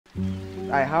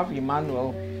I have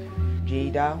Emmanuel,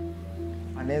 Jada,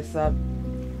 Vanessa,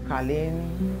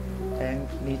 Colleen, and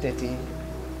Nitete.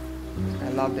 I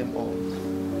love them all.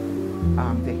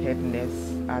 I'm the head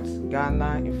nurse at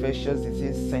Ghana Infectious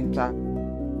Disease Centre.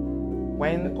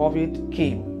 When COVID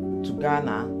came to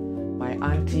Ghana, my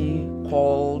auntie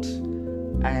called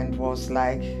and was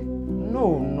like, no,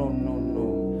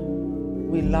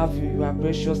 we love you, you are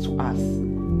precious to us.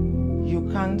 You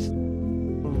can't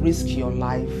risk your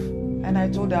life. And I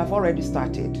told her I've already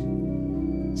started,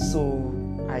 so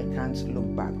I can't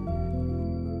look back.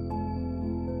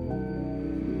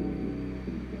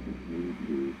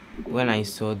 When I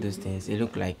saw those things, it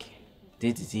looked like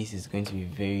this disease is going to be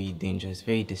very dangerous,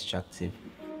 very destructive.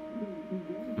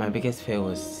 My biggest fear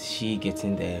was she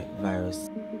getting the virus,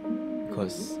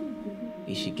 because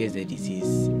if she gets the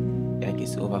disease, like,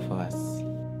 it's over for us.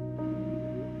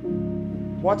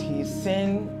 What he's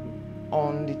saying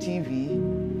on the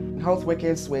TV, health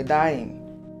workers were dying.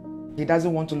 He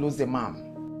doesn't want to lose the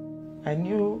mom. I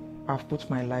knew I've put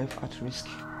my life at risk.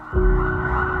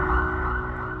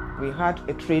 We had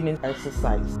a training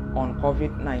exercise on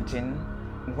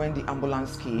COVID-19. When the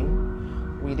ambulance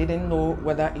came, we didn't know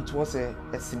whether it was a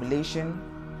simulation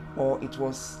or it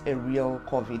was a real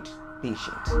COVID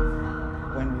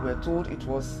patient. When we were told it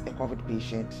was a COVID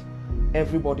patient,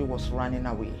 everybody was running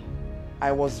away.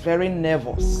 I was very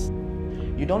nervous.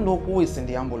 You don't know who is in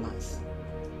the ambulance.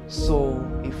 So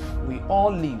if we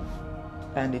all leave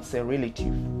and it's a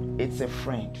relative, it's a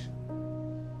friend,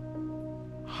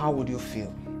 how would you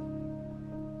feel?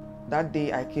 That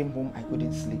day I came home, I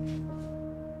couldn't sleep.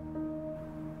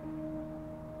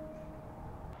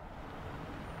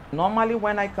 Normally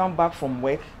when I come back from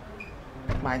work,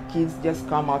 my kids just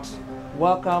come out,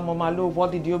 welcome Mama Lou,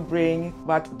 what did you bring?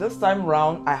 But this time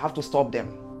round, I have to stop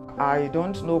them. I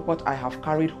don't know what I have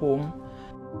carried home.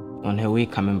 On her way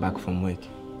coming back from work,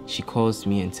 she calls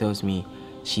me and tells me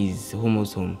she's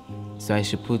almost home, so I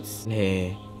should put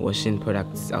her washing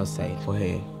products outside for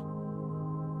her.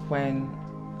 When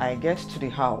I get to the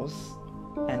house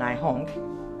and I honk,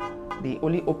 they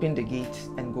only open the gate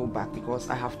and go back because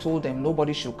I have told them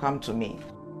nobody should come to me.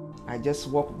 I just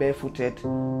walk barefooted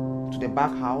to the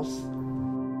back house,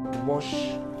 wash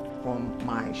from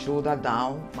my shoulder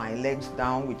down, my legs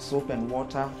down with soap and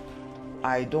water.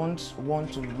 I don't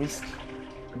want to risk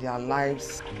their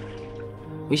lives.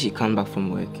 When she came back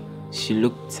from work, she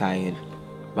looked tired,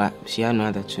 but she had no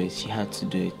other choice. She had to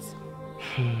do it.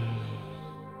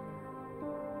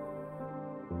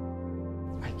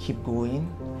 I keep going.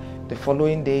 The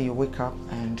following day you wake up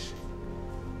and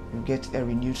you get a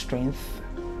renewed strength.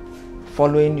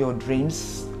 Following your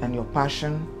dreams and your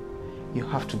passion, you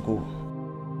have to go.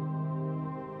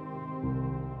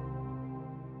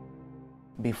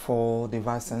 Before the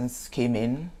vaccines came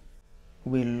in,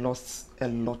 we lost a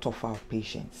lot of our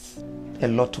patients, a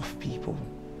lot of people,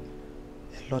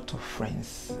 a lot of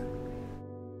friends,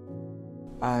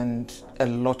 and a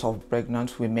lot of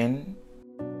pregnant women.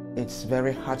 It's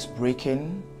very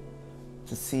heartbreaking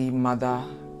to see mother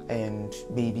and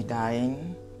baby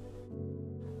dying.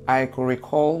 I could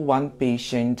recall one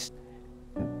patient,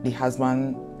 the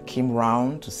husband came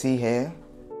round to see her,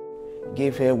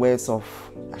 gave her words of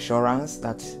assurance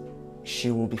that she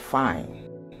will be fine.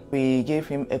 We gave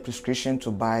him a prescription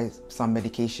to buy some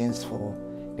medications for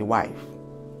the wife.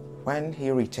 When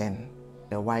he returned,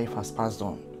 the wife has passed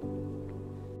on.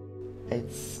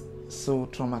 It's so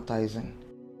traumatizing.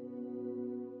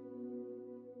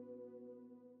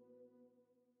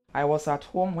 I was at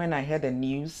home when I heard the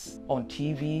news on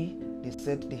TV. They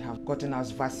said they have gotten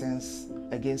us vaccines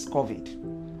against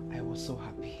COVID. I was so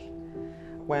happy.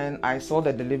 When I saw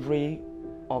the delivery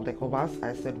of the COVAX,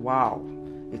 I said, wow,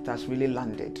 it has really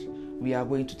landed. We are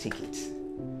going to take it.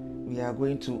 We are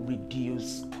going to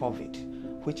reduce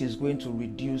COVID, which is going to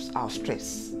reduce our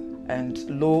stress. And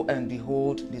lo and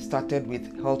behold, they started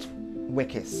with health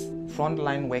workers.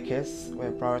 Frontline workers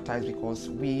were prioritized because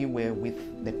we were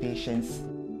with the patients.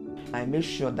 I made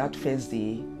sure that first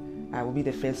day, I will be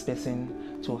the first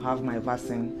person to have my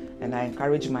vaccine, and I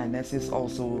encourage my nurses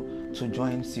also to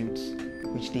join suit,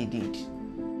 which they did.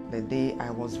 The day I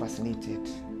was vaccinated,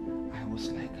 I was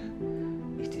like,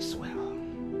 it is well.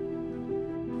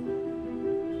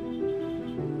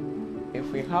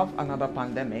 If we have another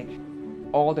pandemic,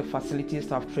 all the facilities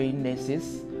have trained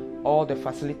nurses, all the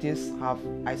facilities have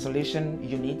isolation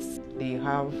units, they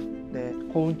have the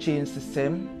cold chain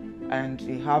system, and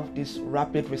they have this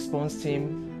rapid response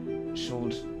team.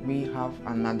 Should we have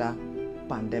another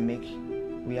pandemic,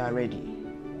 we are ready,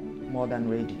 more than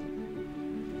ready.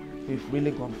 We've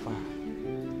really gone far.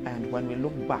 And when we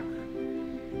look back,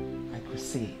 I could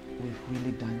say we've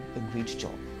really done a great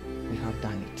job. We have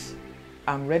done it.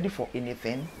 I'm ready for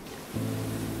anything.